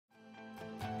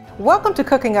Welcome to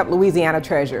Cooking Up Louisiana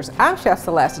Treasures. I'm Chef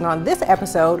Celeste, and on this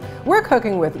episode, we're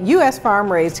cooking with U.S.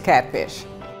 farm-raised catfish.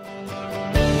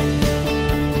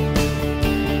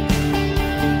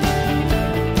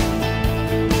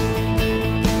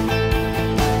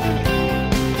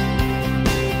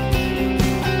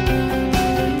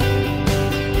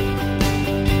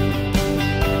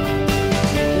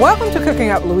 Welcome to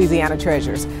Cooking Up Louisiana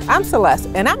Treasures. I'm Celeste,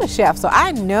 and I'm a chef, so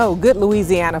I know good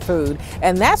Louisiana food,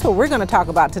 and that's what we're going to talk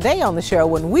about today on the show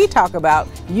when we talk about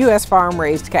U.S.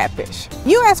 farm-raised catfish.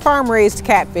 U.S. farm-raised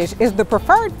catfish is the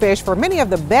preferred fish for many of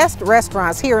the best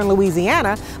restaurants here in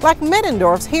Louisiana, like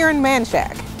Middendorf's here in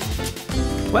Manchac.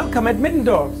 Welcome at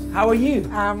Middendorf's. How are you?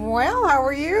 I'm well. How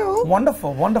are you?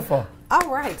 Wonderful, wonderful. All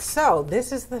right, so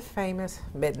this is the famous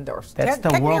Middendorf's. That's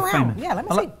the world famous. Yeah, let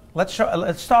me see.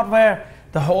 Let's start where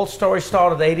the whole story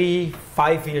started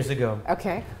 85 years ago.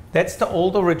 Okay. That's the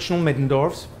old original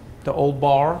Middendorf's, the old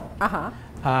bar.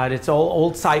 It's all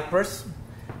old cypress,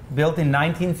 built in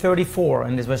 1934,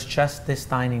 and this was just this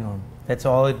dining room. That's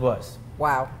all it was.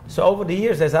 Wow. So over the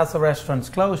years, as other restaurants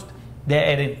closed, they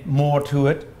added more to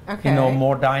it. Okay. You know,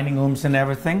 more dining rooms and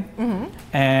everything.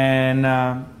 And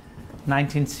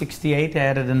 1968, they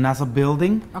added another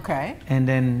building. Okay. And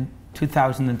then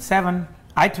 2007,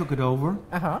 I took it over,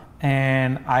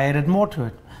 and I added more to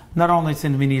it. Not only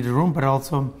since we need a room, but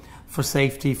also for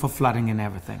safety, for flooding and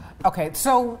everything. Okay,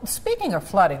 so speaking of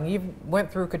flooding, you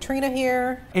went through Katrina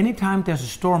here. Anytime there's a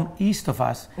storm east of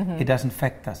us, it doesn't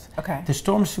affect us. Okay. The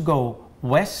storms who go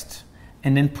west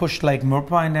and then push Lake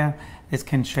Murphy in there, it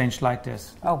can change like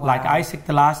this. Oh, wow. Like Isaac,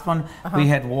 the last one, we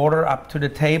had water up to the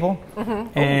table,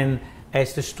 and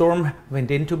as the storm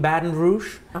went into Baton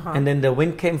Rouge, and then the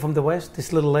wind came from the west,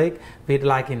 this little lake, we had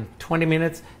like in 20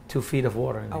 minutes, 2 feet of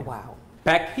water in there. Oh, wow.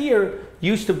 Back here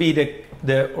used to be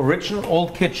the original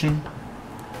old kitchen,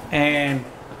 and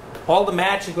all the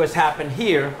magic was happened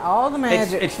here. All the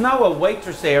magic. It's now a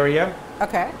waitress area.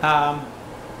 Okay.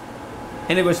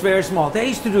 And it was very small. They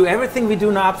used to do everything we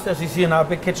do now upstairs. You see in our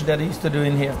big kitchen that they used to do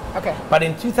in here. Okay. But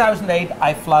in 2008,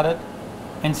 I flooded,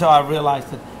 and so I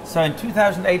realized it. So in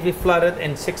 2008, we flooded,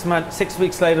 and 6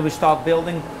 weeks later, we start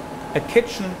building a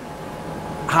kitchen,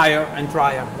 higher and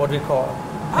drier, what we call it.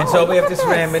 And so we have this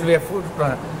ramp, and we have food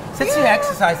runner. So that's the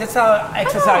exercise. That's our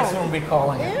exercise room, we're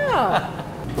calling it. Yeah.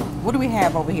 What do we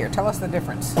have over here? Tell us the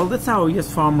difference. Well, that's our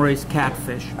U.S. farm-raised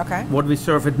catfish. Okay. What we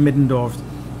serve at Middendorf's.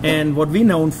 And what we're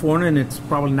known for, and it's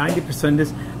probably 90%,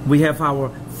 is we have our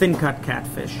thin-cut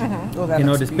catfish. Oh, you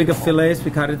know, this bigger fillets,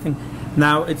 we cut it.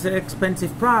 Now, it's an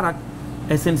expensive product,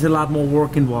 and since a lot more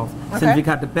work involved. Since we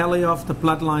cut the belly off, the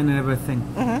bloodline and everything.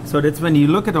 So that's when you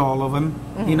look at all of them,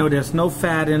 you know, there's no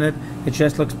fat in it. It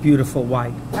just looks beautiful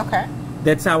white. Okay.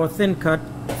 That's our thin-cut,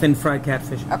 thin-fried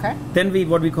catfish. Okay. Then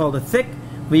what we call the thick,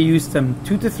 we use them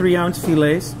 2 to 3 ounce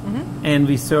fillets, and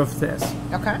we serve this.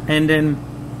 Okay. And then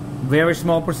very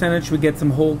small percentage, we get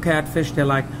some whole catfish. They're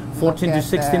like 14 to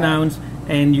 16 ounce,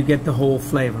 and you get the whole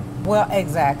flavor. Well,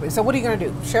 exactly. So what are you going to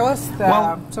do? Show us the...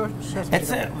 show us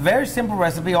It's a very simple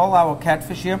recipe. All our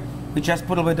catfish here, we just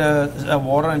put a bit of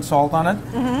water and salt on it.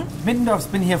 Middendorf's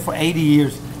been here for 80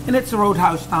 years, and it's a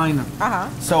roadhouse diner.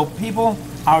 So people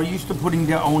are used to putting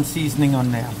their own seasoning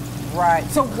on there. Right.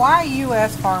 So why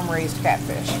U.S. farm-raised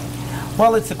catfish?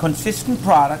 Well, it's a consistent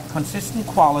product, consistent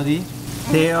quality.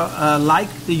 They're like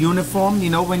the uniform, you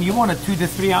know, when you want a 2 to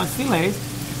 3 ounce fillet,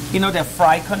 you know, they're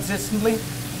fried consistently.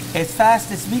 As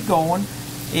fast as we going,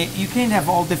 you can't have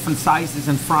all different sizes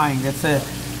and frying.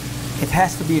 It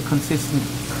has to be a consistent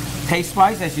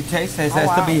taste-wise, as you taste. It has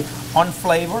to be on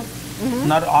flavor,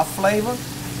 not off flavor,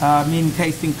 meaning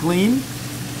tasting clean.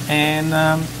 And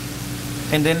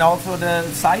then also the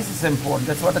size is important.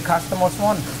 That's what the customers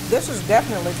want. This is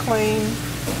definitely clean,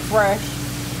 fresh.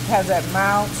 Has that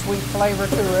mild, sweet flavor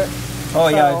to it. Oh,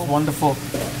 yeah, it's wonderful.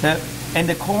 And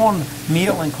the corn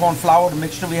meal and corn flour, the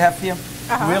mixture we have here,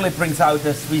 really brings out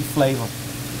the sweet flavor.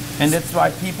 And that's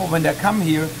why people, when they come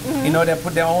here, you know, they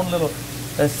put their own little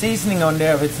seasoning on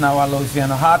there. If it's now a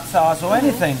Louisiana hot sauce or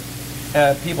anything,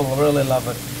 people really love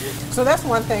it. So that's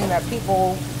one thing that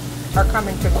people are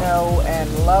coming to know and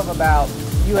love about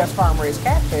U.S. farm-raised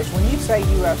catfish. When you say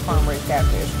U.S. farm-raised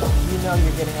catfish, you know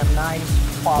you're getting a nice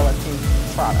quality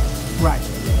product. Right.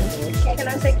 Can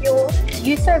I take your order? Do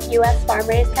you serve U.S.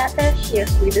 farm-raised catfish?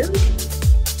 Yes, we do.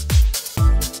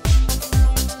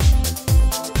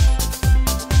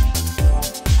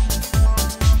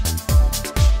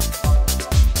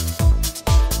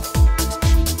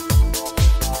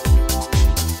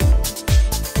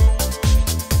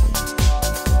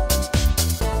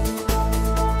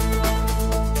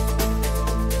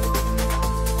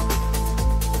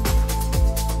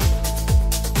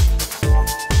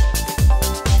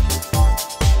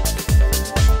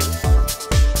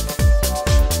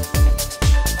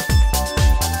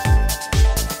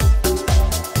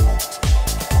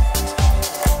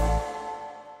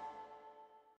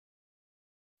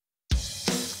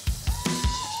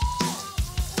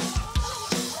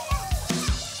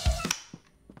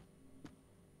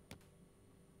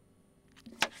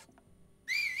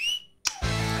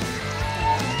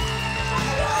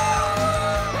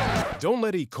 Don't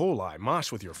let E. coli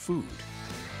mosh with your food.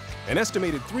 An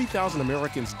estimated 3,000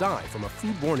 Americans die from a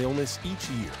foodborne illness each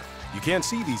year. You can't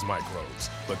see these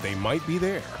microbes, but they might be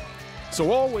there.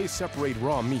 So always separate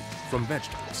raw meat from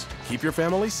vegetables. Keep your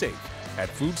family safe at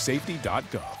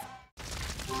foodsafety.gov.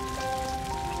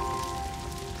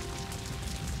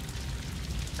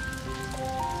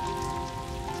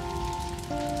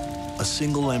 A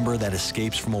single ember that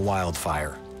escapes from a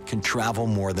wildfire can travel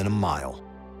more than a mile.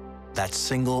 That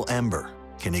single ember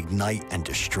can ignite and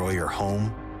destroy your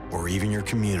home or even your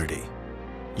community.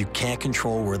 You can't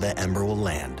control where that ember will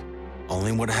land,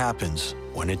 only what happens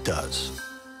when it does.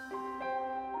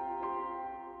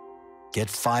 Get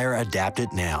Fire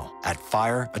Adapted now at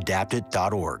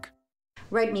fireadapted.org.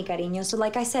 Right, mi cariño. So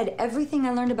like I said, everything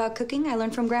I learned about cooking, I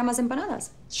learned from Grandma's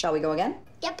empanadas. Shall we go again?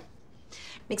 Yep.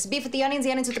 Mix beef with the onions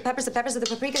with the peppers with the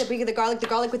paprika with the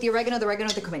garlic with the oregano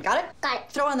with the cumin. Got it? Got it.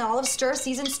 Throw on the olives, stir,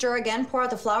 season, stir again, pour out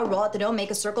the flour, roll out the dough,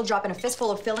 make a circle, drop in a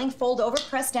fistful of filling, fold over,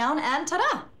 press down, and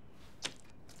ta-da!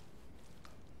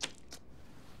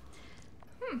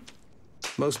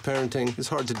 Most parenting is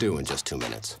hard to do in just 2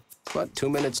 minutes. But 2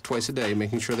 minutes twice a day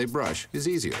making sure they brush is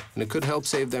easier, and it could help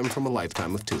save them from a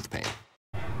lifetime of tooth pain.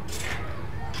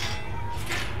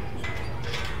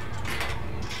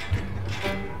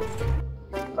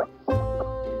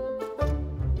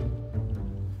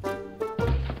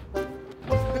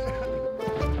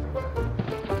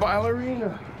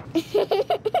 Ballerina.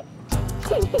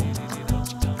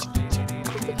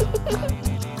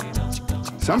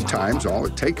 Sometimes all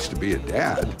it takes to be a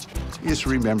dad is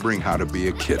remembering how to be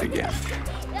a kid again.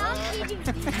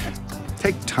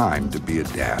 Take time to be a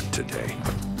dad today.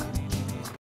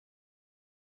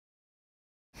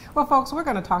 Well, folks, we're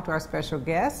going to talk to our special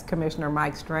guest, Commissioner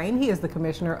Mike Strain. He is the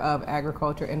Commissioner of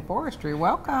Agriculture and Forestry.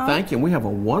 Welcome. Thank you. We have a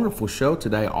wonderful show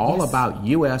today all about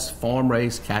U.S.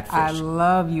 farm-raised catfish. I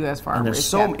love U.S.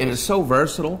 farm-raised catfish. And it's so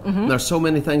versatile. There's so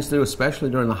many things to do, especially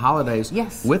during the holidays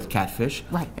with catfish.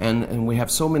 Right. And we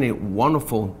have so many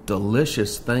wonderful,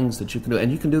 delicious things that you can do,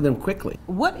 and you can do them quickly.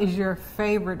 What is your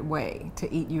favorite way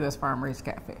to eat U.S. farm-raised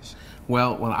catfish?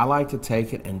 Well, I like to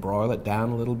take it and broil it down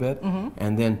a little bit,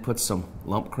 and then put some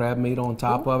lump crab meat on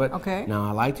top of it. Okay. Now,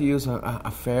 I like to use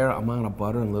a fair amount of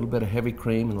butter and a little bit of heavy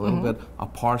cream and a little bit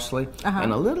of parsley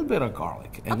and a little bit of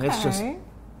garlic. And it's just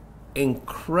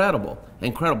incredible.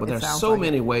 There's so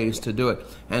many ways to do it.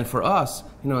 And for us,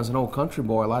 you know, as an old country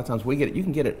boy, a lot of times you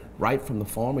can get it right from the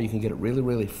farm, or you can get it really,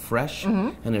 really fresh,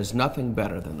 and there's nothing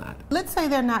better than that. Let's say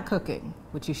they're not cooking,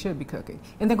 which you should be cooking,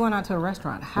 and they're going out to a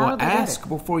restaurant. How do they ask get it?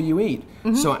 Before you eat.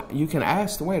 So you can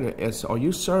ask the waiter, are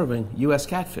you serving U.S.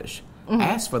 catfish?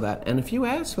 Ask for that. And if you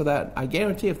ask for that, I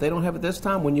guarantee if they don't have it this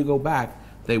time, when you go back,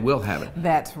 they will have it.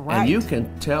 That's right. And you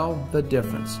can tell the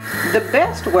difference. The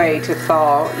best way to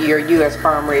thaw your U.S.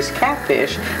 farm-raised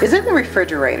catfish is in the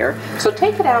refrigerator. So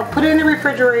take it out, put it in the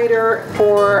refrigerator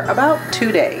for about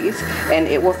 2 days, and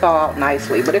it will thaw out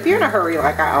nicely. But if you're in a hurry,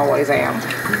 like I always am,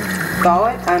 thaw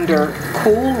it under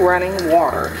cool running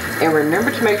water. And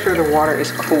remember to make sure the water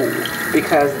is cool,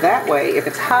 because that way, if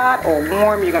it's hot or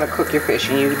warm, you're going to cook your fish,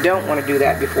 and you don't want to do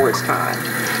that before it's time.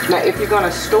 Now, if you're going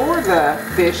to store the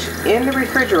fish in the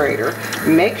refrigerator,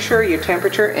 make sure your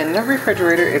temperature in the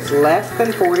refrigerator is less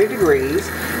than 40 degrees,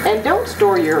 and don't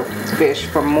store your fish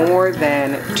for more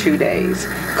than 2 days.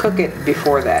 Cook it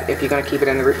before that if you're going to keep it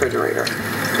in the refrigerator.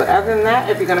 But other than that,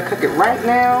 if you're going to cook it right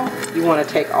now, you want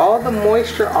to take all the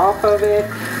moisture off of it,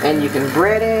 and you can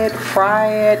bread it, fry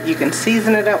it, you can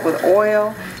season it up with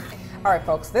oil. All right,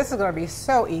 folks, this is going to be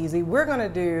so easy. We're going to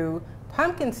do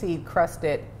pumpkin seed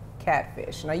crusted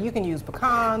catfish. Now, you can use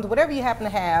pecans, whatever you happen to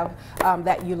have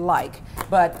that you like,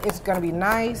 but it's going to be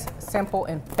nice, simple,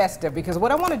 and festive, because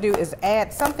what I want to do is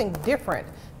add something different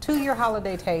to your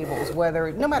holiday tables,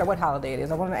 no matter what holiday it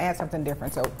is. I want to add something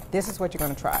different. So this is what you're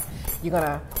going to try. You're going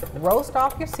to roast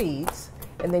off your seeds,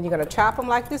 and then you're going to chop them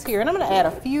like this here. And I'm going to add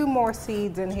a few more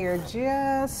seeds in here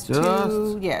chop. You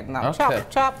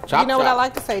know what I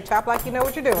like to say, chop like you know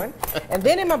what you're doing. And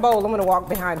then in my bowl, I'm going to walk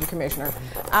behind you, Commissioner.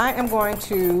 I am going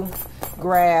to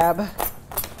grab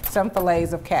some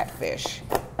fillets of catfish.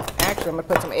 Actually, I'm going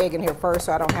to put some egg in here first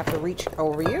so I don't have to reach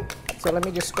over you. So let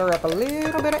me just stir up a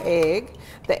little bit of egg.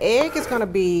 The egg is going to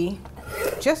be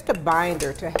just a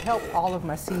binder to help all of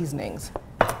my seasonings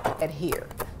adhere.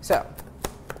 So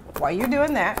while you're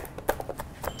doing that,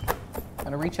 I'm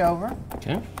going to reach over.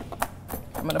 Okay.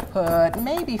 I'm going to put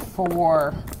maybe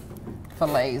 4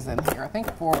 fillets in here. I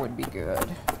think 4 would be good.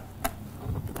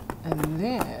 And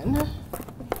then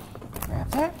grab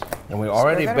that. And we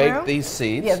already baked these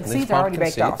seeds. Yeah, the seeds are already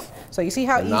baked off. So you see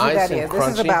how easy that is. This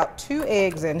is about 2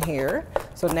 eggs in here.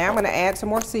 So now I'm going to add some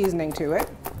more seasoning to it.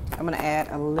 I'm gonna add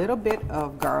a little bit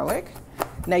of garlic.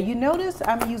 Now you notice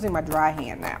I'm using my dry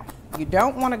hand now. You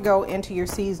don't want to go into your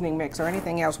seasoning mix or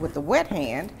anything else with the wet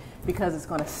hand because it's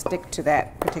going to stick to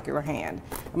that particular hand.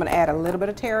 I'm going to add a little bit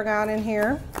of tarragon in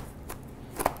here.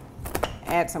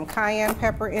 Add some cayenne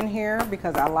pepper in here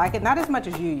because I like it. Not as much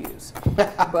as you use,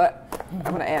 but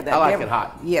I'm going to add that. I like it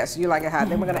hot. Yes, you like it hot.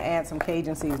 Then we're going to add some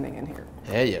Cajun seasoning in here.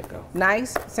 There you go.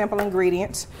 Nice, simple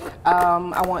ingredients.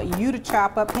 I want you to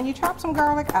chop up. Can you chop some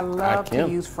garlic? I love to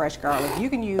use fresh garlic. You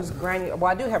can use well,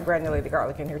 I do have granulated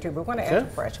garlic in here too, but we're going to add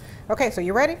fresh. Okay, so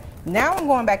you ready? Now I'm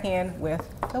going back in with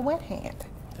the wet hand.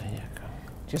 There you go.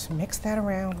 Just mix that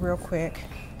around real quick.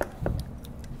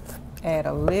 Add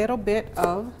a little bit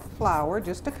of flour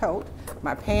just to coat.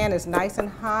 My pan is nice and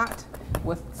hot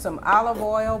with some olive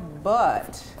oil,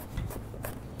 but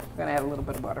I'm gonna add a little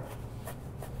bit of butter.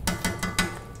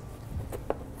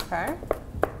 Okay.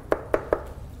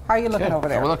 How are you looking over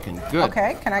there? We're looking good.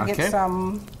 Okay, can I get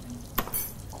some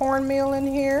cornmeal in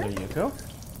here? There you go.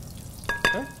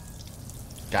 Okay.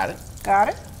 Got it. Got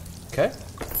it. Okay.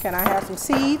 Can I have some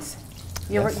seeds?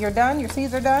 You're done? Your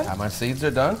seeds are done? My seeds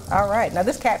are done. All right. Now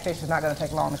this catfish is not going to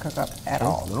take long to cook up at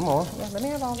all. A little more. Yeah, let me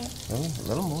have all that. A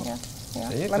little more. Yeah.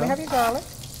 There you Let me have your garlic.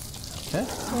 Okay.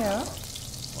 Yeah.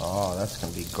 Oh, that's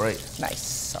going to be great.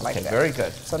 Nice. I like that. Very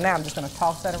good. So now I'm just going to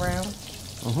toss that around.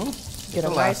 Mm-hmm. Get a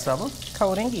nice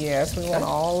coating. Yes, we want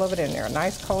all of it in there. A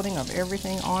nice coating of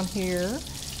everything on here.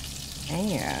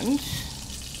 And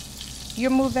you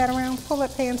move that around. Pull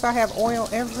that pan so I have oil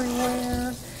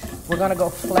everywhere. We're going to go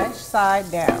flesh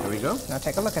side down. There we go. Now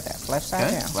take a look at that. Flesh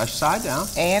side down. Flesh side down.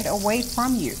 And away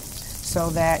from you so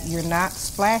that you're not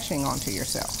splashing onto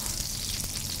yourself.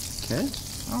 Okay.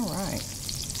 All right.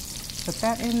 Put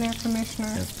that in there,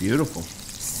 Commissioner. That's beautiful.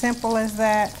 Simple as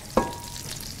that.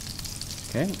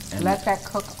 Okay. And let that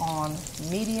cook on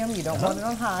medium. You don't want it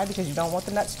on high because you don't want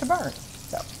the nuts to burn.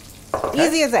 So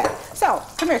easy as that. So,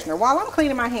 Commissioner, while I'm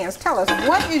cleaning my hands, tell us,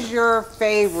 what is your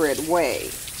favorite way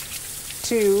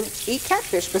to eat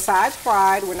catfish besides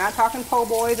fried? We're not talking po'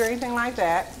 boys or anything like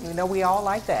that. We know we all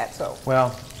like that. So.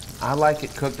 Well, I like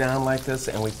it cooked down like this,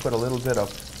 and we put a little bit of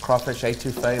crawfish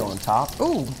etouffee on top.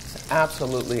 Ooh. It's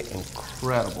absolutely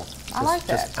incredible. I like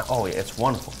that. Oh, yeah, it's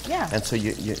wonderful. Yeah. And so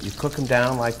you cook them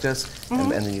down like this,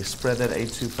 and then you spread that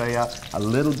etouffee out. A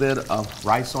little bit of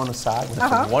rice on the side. We have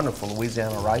some wonderful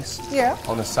Louisiana rice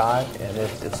on the side,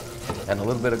 and a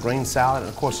little bit of green salad. And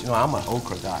of course, I'm an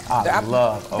okra guy. I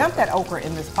love okra. Dump that okra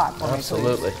in this pot for me, please.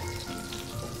 Absolutely.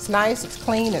 It's nice, it's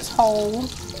clean, it's whole.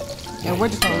 And we're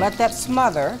just going to let that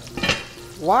smother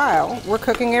while we're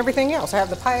cooking everything else. I have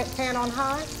the pan on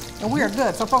high, and we are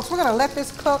good. So, folks, we're going to let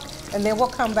this cook, and then we'll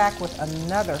come back with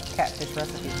another catfish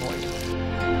recipe for you.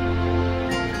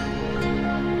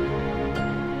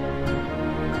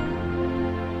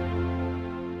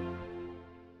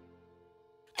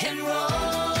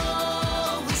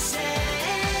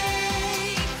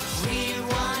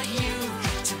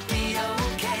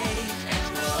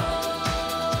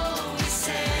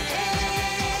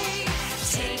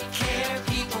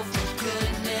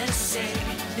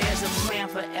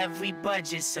 Every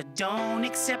budget, so don't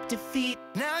accept defeat.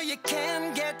 Now you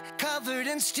can get covered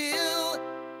and still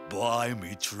buy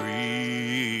me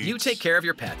treats. You take care of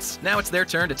your pets. Now it's their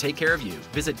turn to take care of you.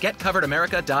 Visit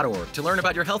getcoveredamerica.org to learn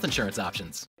about your health insurance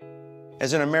options.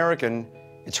 As an American,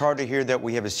 it's hard to hear that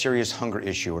we have a serious hunger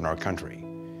issue in our country.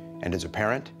 And as a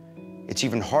parent, it's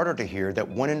even harder to hear that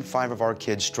 1 in 5 of our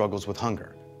kids struggles with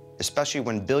hunger, especially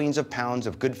when billions of pounds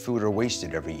of good food are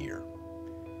wasted every year.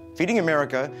 Feeding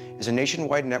America is a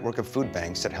nationwide network of food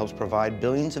banks that helps provide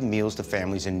billions of meals to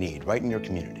families in need right in your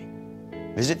community.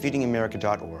 Visit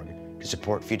feedingamerica.org to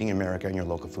support Feeding America and your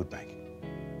local food bank.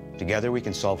 Together we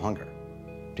can solve hunger.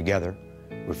 Together,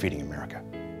 we're Feeding America.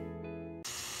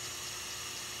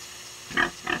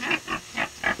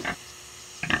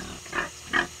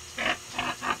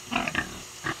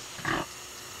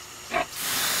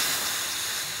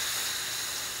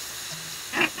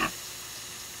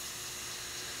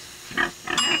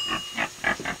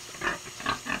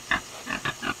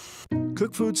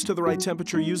 Cook foods to the right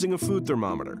temperature using a food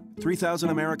thermometer.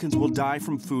 3,000 Americans will die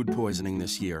from food poisoning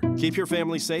this year. Keep your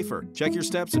family safer. Check your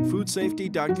steps at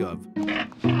foodsafety.gov.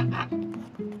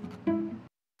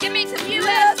 Give me some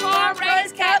U.S.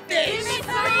 farm-raised catfish! Give me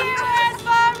some U.S.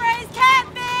 farm-raised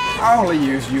catfish! I only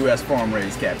use U.S.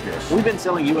 farm-raised catfish. We've been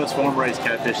selling U.S. farm-raised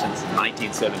catfish since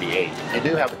 1978. They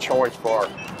do have a choice for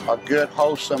a good,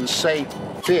 wholesome, safe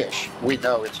fish. We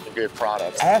know it's a good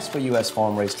product. Ask for U.S.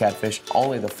 farm-raised catfish,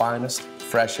 only the finest,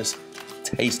 freshest,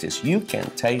 tastiest. You can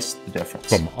taste the difference.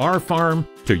 From our farm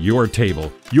to your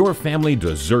table, your family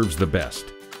deserves the best.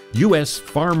 U.S.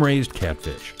 farm-raised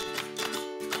catfish.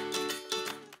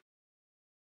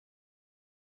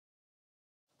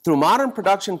 Through modern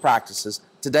production practices,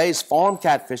 today's farm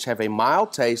catfish have a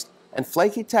mild taste and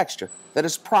flaky texture that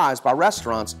is prized by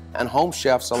restaurants and home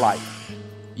chefs alike.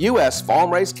 U.S.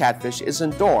 farm-raised catfish is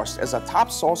endorsed as a top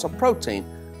source of protein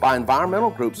by environmental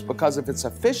groups because of its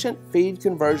efficient feed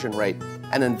conversion rate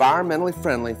and environmentally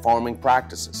friendly farming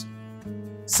practices.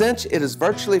 Since it is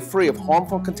virtually free of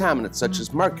harmful contaminants such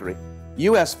as mercury,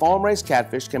 U.S. farm-raised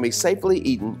catfish can be safely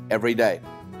eaten every day.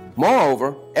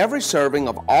 Moreover, every serving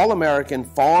of all-American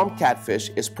farm catfish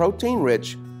is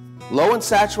protein-rich, low in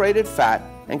saturated fat,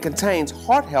 and contains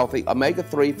heart-healthy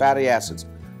omega-3 fatty acids,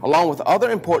 along with other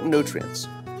important nutrients.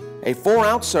 A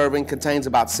 4-ounce serving contains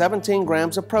about 17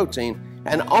 grams of protein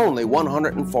and only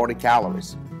 140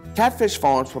 calories. Catfish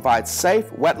farms provide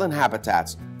safe wetland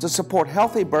habitats to support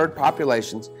healthy bird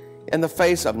populations in the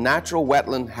face of natural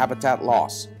wetland habitat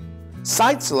loss.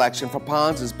 Site selection for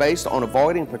ponds is based on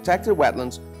avoiding protected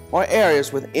wetlands or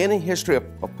areas with any history of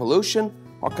pollution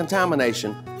or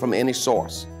contamination from any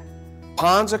source.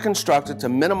 Ponds are constructed to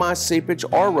minimize seepage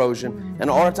or erosion in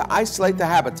order to isolate the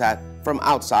habitat from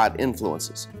outside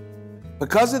influences.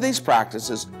 Because of these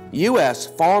practices, U.S.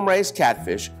 farm-raised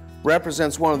catfish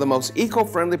represents one of the most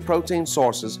eco-friendly protein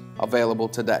sources available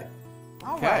today.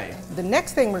 All right. The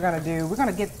next thing we're going to do, we're going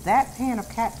to get that pan of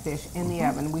catfish in the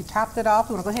oven. We topped it off.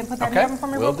 You want to go ahead and put that in the oven for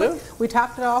me real quick? We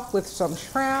topped it off with some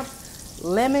shrimp,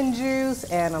 lemon juice,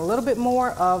 and a little bit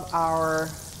more of our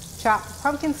chopped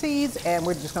pumpkin seeds, and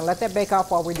we're just going to let that bake off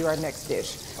while we do our next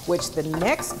dish, which the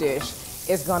next dish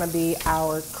is going to be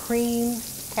our creamed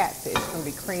catfish. It's going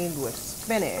to be creamed with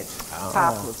spinach,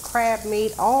 topped with crab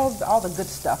meat, all the good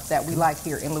stuff that we like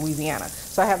here in Louisiana.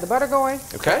 So I have the butter going.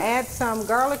 Okay. Add some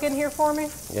garlic in here for me.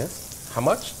 Yes. How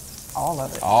much? All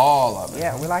of it. All of it.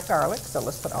 Yeah, we like garlic, so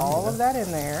let's put all of that in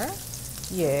there.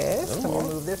 Yes. So we'll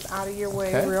move this out of your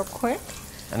way real quick.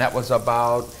 And that was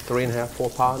about 3.5, 4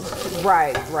 pods?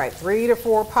 Right. 3 to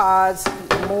 4 pods,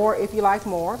 more if you like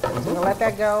more. So I'm gonna let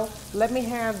that go. Let me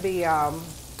have the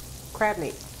crab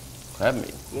meat. Crab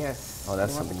meat? Yes. Oh,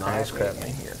 that's some nice crab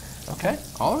meat here. Okay,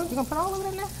 all of it? You gonna put all of it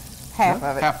in there? Half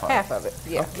of it. Half of it.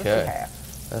 Yeah, okay. Let's do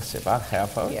half. Let's see, about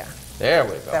half of it? Yeah. There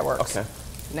we go. That works. Okay.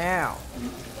 Now,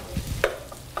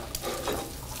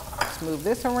 let's move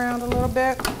this around a little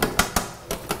bit.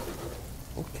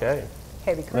 Okay.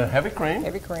 Heavy cream. Heavy cream.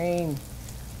 Heavy cream.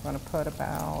 I'm gonna put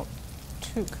about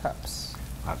 2 cups.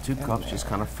 About 2 cups, just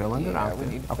kind of filling it out there.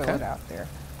 We need to fill it out there.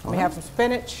 We have some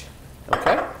spinach.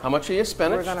 Okay. How much are your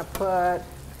spinach? We're gonna put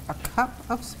a cup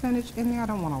of spinach in there. I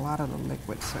don't want a lot of the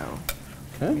liquid, so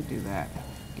let me do that.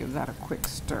 Give that a quick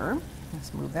stir.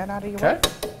 Let's move that out of your way.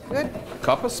 Good.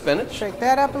 Cup of spinach. Shake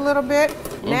that up a little bit.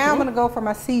 Now I'm gonna go for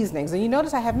my seasonings. And you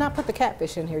notice I have not put the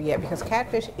catfish in here yet because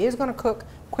catfish is gonna cook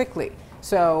quickly.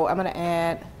 So I'm gonna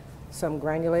add some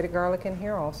granulated garlic in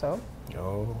here also.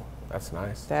 Oh, that's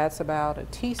nice. That's about a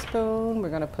teaspoon. We're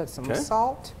gonna put some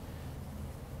salt.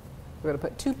 We're gonna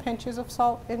put 2 pinches of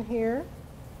salt in here.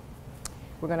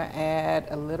 We're gonna add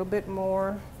a little bit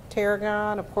more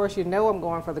tarragon. Of course, you know I'm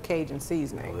going for the Cajun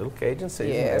seasoning. A little Cajun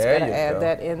seasoning. Yes, there gotta you add go.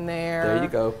 that in there. There you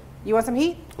go. You want some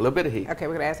heat? A little bit of heat. Okay,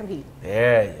 we're gonna add some heat.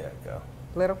 There you go.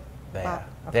 Little? There.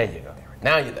 Okay. There you go.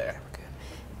 Now you're there.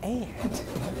 And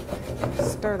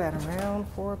stir that around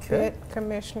for a bit,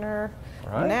 Commissioner.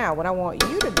 Right. Now, what I want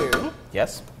you to do,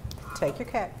 yes, take your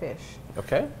catfish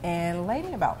okay, and lay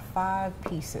me about 5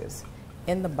 pieces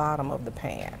in the bottom of the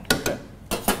pan. Okay.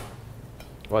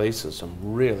 Well, these are some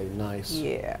really nice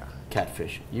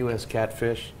catfish, U.S.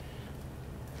 catfish.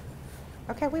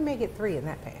 Okay, we may get 3 in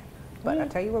that pan, but I'll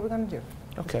tell you what we're going to do.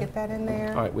 Okay. Let's get that in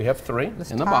there. All right, we have 3 Let's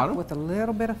in the top bottom. with a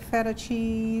little bit of feta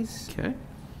cheese. Okay.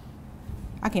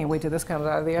 I can't wait till this comes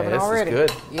out of the oven this already.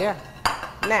 is good. Yeah.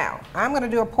 Now, I'm going to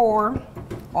do a pour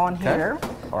on here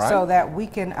so that we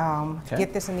can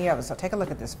get this in the oven. So take a look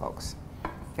at this, folks.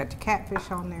 Got your catfish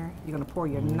on there. You're going to pour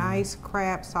your nice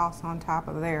crab sauce on top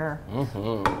of there.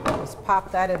 Let's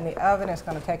pop that in the oven. It's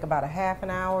going to take about a half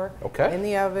an hour in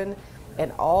the oven.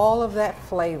 And all of that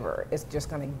flavor is just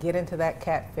going to get into that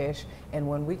catfish. And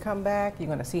when we come back, you're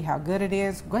going to see how good it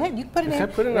is. Go ahead, you put it in.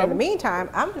 Put it in the meantime,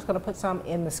 I'm just going to put some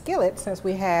in the skillet since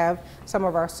we have some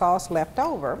of our sauce left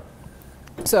over.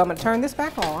 So I'm going to turn this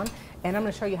back on, and I'm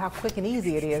going to show you how quick and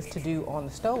easy it is to do on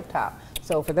the stovetop.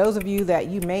 So for those of you that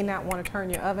you may not want to turn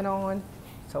your oven on,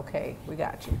 it's okay. We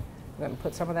got you. We're going to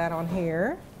put some of that on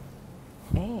here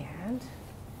and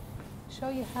show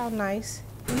you how nice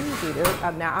easy it is.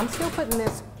 Now I'm still putting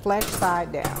this flesh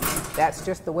side down. That's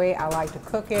just the way I like to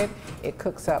cook it. It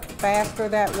cooks up faster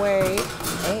that way,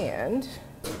 and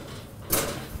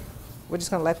we're just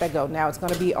going to let that go. Now it's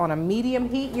going to be on a medium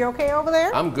heat. You okay over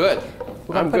there? I'm good.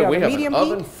 I'm good. We have an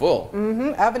oven full.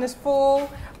 Oven is full,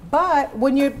 But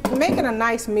when you're making a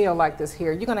nice meal like this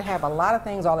here, you're gonna have a lot of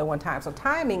things all at one time. So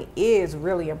timing is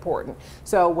really important.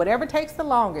 So whatever takes the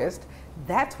longest,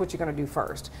 that's what you're gonna do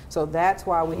first. So that's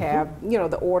why we have, you know,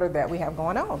 the order that we have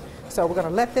going on. So we're gonna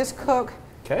let this cook.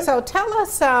 Okay. So tell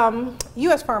us,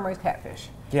 U.S. farm-raised catfish.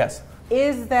 Yes.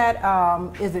 Is that,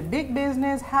 is it big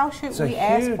business? How should we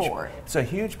ask for it? It's a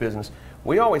huge business.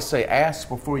 We always say ask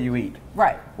before you eat.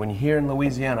 Right. When you're here in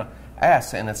Louisiana,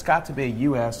 ask, and it's got to be a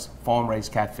U.S.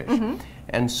 farm-raised catfish.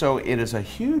 And so it is a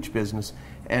huge business.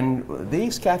 And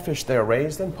these catfish, they're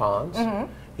raised in ponds,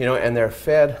 you know, and they're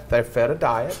fed a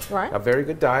diet, a very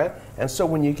good diet. And so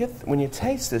when you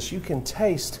taste this, you can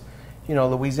taste, you know,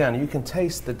 Louisiana. You can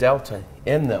taste the delta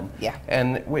in them. Yeah.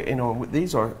 And you know,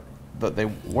 these are. They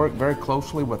work very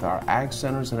closely with our ag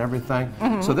centers and everything.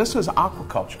 So this is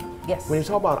aquaculture. Yes. When you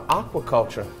talk about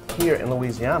aquaculture here in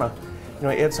Louisiana, you know,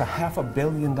 it's a $500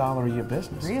 million a year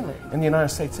business. Really? In the United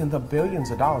States, in the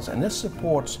billions of dollars. And this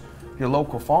supports your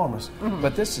local farmers.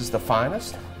 But this is the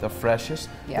finest, the freshest,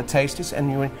 the tastiest.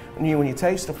 And when you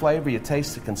taste the flavor, you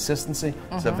taste the consistency.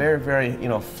 It's a very, very, you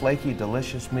know, flaky,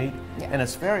 delicious meat. And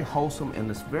it's very wholesome, and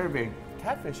it's very, very,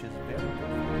 catfish is very good.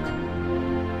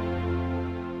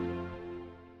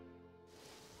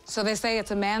 So they say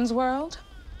it's a man's world?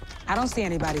 I don't see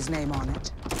anybody's name on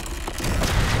it.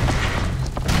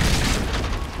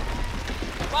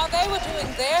 While they were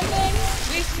doing their thing,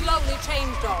 we slowly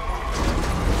changed all.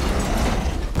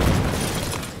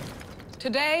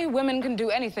 Today, women can do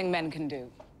anything men can do.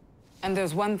 And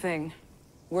there's one thing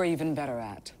we're even better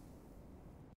at.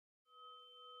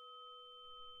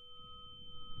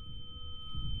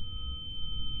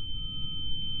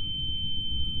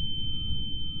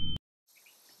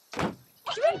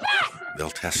 They'll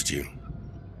test you.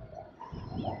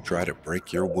 Try to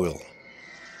break your will.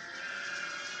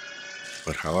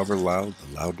 But however loud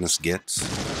the loudness gets,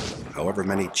 however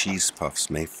many cheese puffs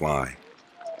may fly,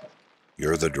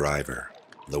 you're the driver,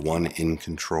 the one in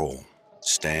control.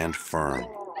 Stand firm.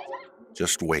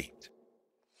 Just wait.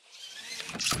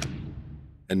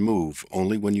 And move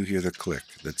only when you hear the click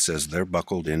that says they're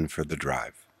buckled in for the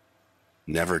drive.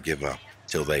 Never give up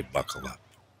till they buckle up.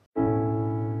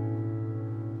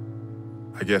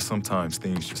 I guess sometimes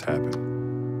things just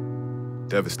happen.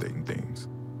 Devastating things.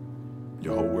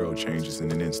 Your whole world changes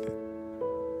in an instant.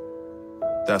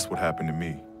 That's what happened to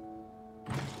me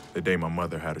the day my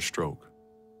mother had a stroke.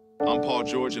 I'm Paul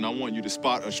George, and I want you to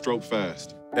spot a stroke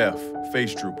fast. F,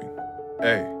 face drooping.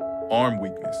 A, arm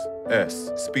weakness. S,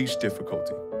 speech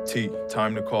difficulty. T,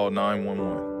 time to call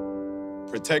 911.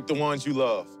 Protect the ones you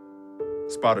love.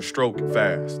 Spot a stroke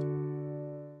fast.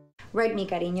 Right, mi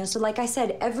cariño. So like I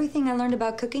said, everything I learned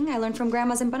about cooking, I learned from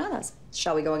Grandma's empanadas.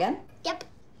 Shall we go again? Yep.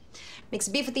 Mix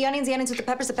beef with the onions with the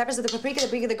peppers with the paprika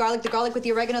with the garlic with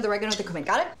the oregano with the cumin.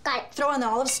 Got it? Got it. Throw on the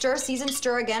olives, stir, season,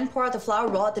 stir again, pour out the flour,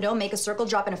 roll out the dough, make a circle,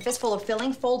 drop in a fistful of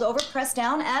filling, fold over, press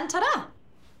down, and ta-da!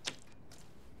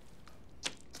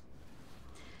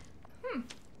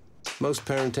 Most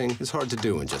parenting is hard to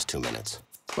do in just 2 minutes.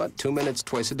 But 2 minutes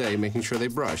twice a day making sure they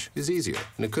brush is easier,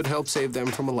 and it could help save them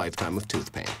from a lifetime of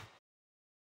tooth pain.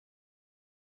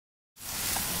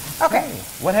 Okay.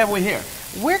 What have we here?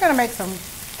 We're going to make some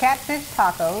catfish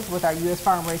tacos with our U.S.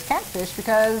 farm-raised catfish,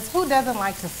 because who doesn't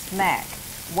like to snack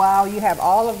while you have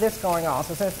all of this going on?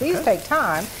 So since these take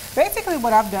time, basically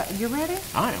what I've done, you ready?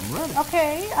 I am ready.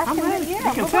 Okay. I'm ready. Yeah,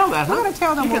 you can tell that, huh? We're going to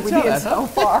tell them what we did so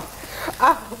far.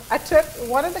 I took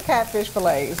one of the catfish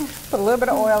fillets, put a little bit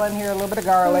of oil in here, a little bit of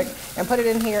garlic, and put it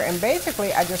in here, and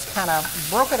basically I just kind of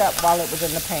broke it up while it was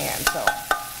in the pan. So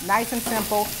nice and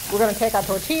simple. We're going to take our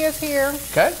tortillas here.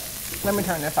 Okay. Let me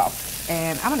turn this off.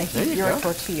 And I'm going to heat your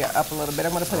tortilla up a little bit.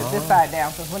 I'm going to put it this side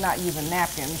down since we're not using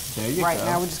napkins right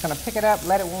now. We're just going to pick it up,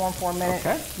 let it warm for a minute.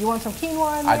 Okay. You want some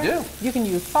quinoa in there? I do. You can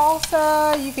use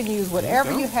salsa. You can use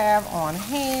whatever you have on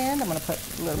hand. I'm going to put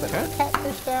a little bit of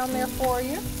catfish down there for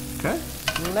you. Okay.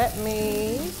 Let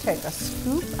me take a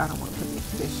scoop. I don't want to put the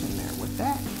fish in there with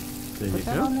that. Put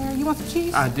that on there. You want some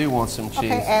cheese? I do want some cheese.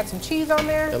 Okay, add some cheese on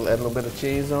there. Add a little bit of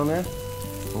cheese on there.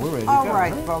 We're ready to go. All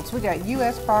right, folks. We got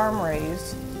U.S.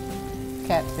 farm-raised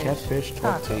catfish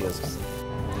tortillas.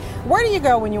 Where do you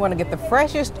go when you want to get the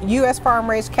freshest U.S.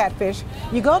 farm-raised catfish?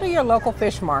 You go to your local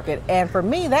fish market, and for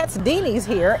me, that's Deanie's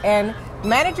here, and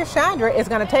Manager Chandra is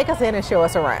going to take us in and show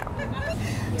us around.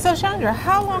 So, Chandra,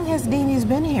 how long has Deanie's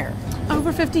been here?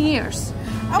 Over 50 years.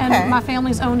 Okay. And my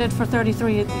family's owned it for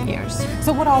 33 years.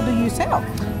 So what all do you sell?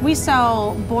 We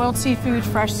sell boiled seafood,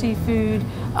 fresh seafood,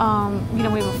 You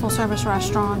know, we have a full-service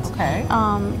restaurant. Okay.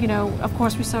 You know, of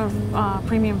course, we serve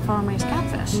premium farm-raised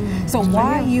catfish. So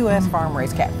why U.S.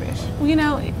 farm-raised catfish? Well, you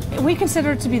know, we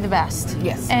consider it to be the best.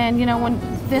 Yes. And, you know, when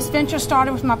this venture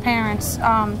started with my parents,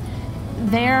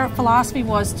 their philosophy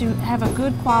was to have a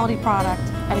good quality product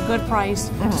at a good price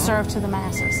and to serve to the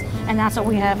masses. And that's what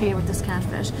we have here with this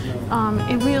catfish.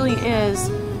 It really is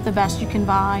the best you can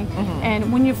buy.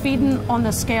 And when you're feeding on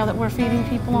the scale that we're feeding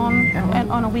people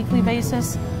on a weekly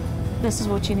basis, this is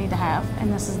what you need to have,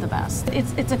 and this is the best.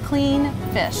 It's a clean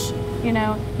fish. You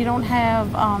know, you don't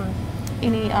have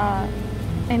any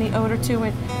odor to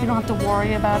it. You don't have to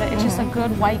worry about it. It's just a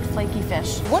good white flaky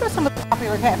fish. What are some of the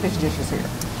popular catfish dishes here?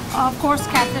 Of course,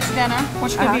 catfish dinner,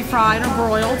 which could be fried or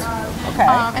broiled. Okay.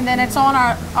 And then it's on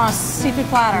our seafood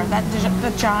platter,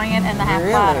 the giant and the half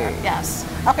platter. Yes.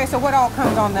 Okay, so what all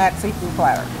comes on that seafood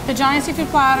platter? The giant seafood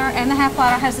platter and the half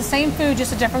platter has the same food,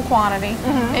 just a different quantity.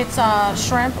 It's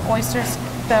shrimp, oysters,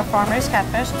 the farm-raised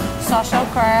catfish. Soft-shell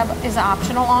crab is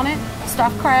optional on it,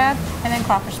 stuffed crab, and then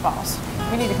crawfish balls.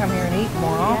 We need to come here and eat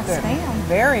more often. Yes, ma'am.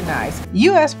 Very nice.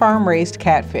 U.S. farm-raised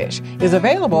catfish is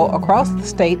available across the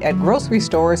state at grocery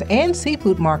stores and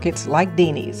seafood markets like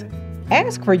Deanie's.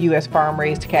 Ask for U.S.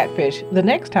 farm-raised catfish the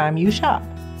next time you shop.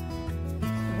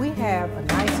 We have a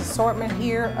nice assortment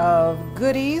here of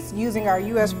goodies using our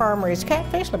U.S. farm-raised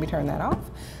catfish. Let me turn that off.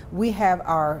 We have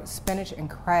our spinach and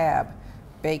crab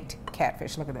baked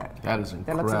catfish. Look at that. That is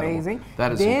incredible. That looks amazing.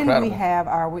 That is incredible. Then we have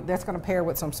that's going to pair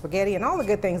with some spaghetti and all the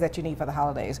good things that you need for the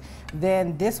holidays.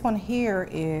 Then this one here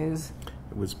is...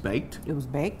 It was baked. It was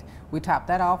baked. We topped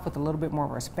that off with a little bit more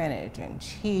of our spinach and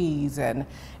cheese and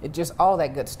just all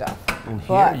that good stuff. And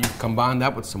here you combine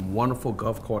that with some wonderful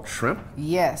Gulf Coast shrimp.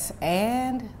 Yes,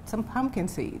 and some pumpkin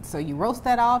seeds. So you roast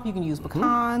that off. You can use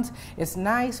pecans. It's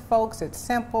nice, folks. It's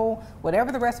simple.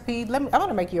 Whatever the recipe, I'm going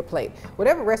to make you a plate.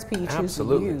 Whatever recipe you choose to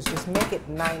use, just make it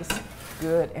nice,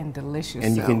 good, and delicious.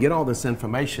 And you can get all this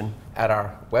information at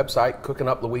our website,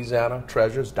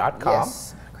 cookinguplouisianatreasures.com.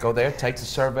 Yes. Go there, take the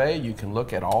survey. You can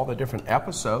look at all the different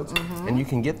episodes, and you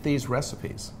can get these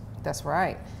recipes. That's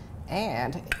right.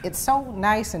 And it's so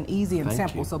nice and easy and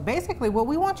simple. So basically what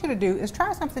we want you to do is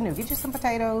try something new. Get you some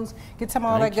potatoes, get some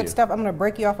all that good stuff. I'm going to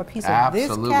break you off a piece of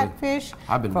this catfish.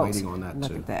 I've been Folks, waiting on that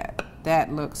look too. Look at that.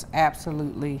 That looks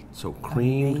absolutely so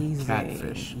creamed amazing.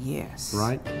 Catfish. Yes.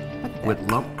 Right? With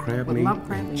lump crab meat,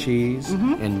 and cheese,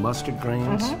 and mustard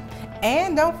greens.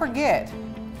 And don't forget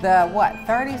the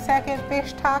 30-second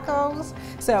fish tacos.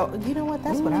 So you know what?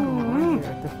 That's what I want right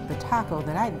here. The taco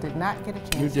that I did not get a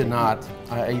chance. You did not.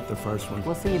 I ate the first one.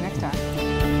 We'll see you next time.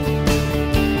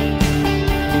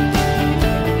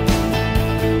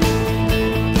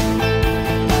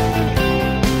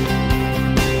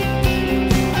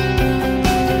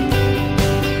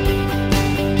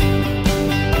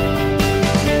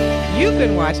 You've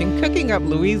been watching Cooking Up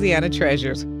Louisiana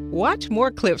Treasures. Watch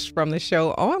more clips from the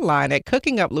show online at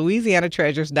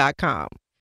cookinguplouisianatreasures.com.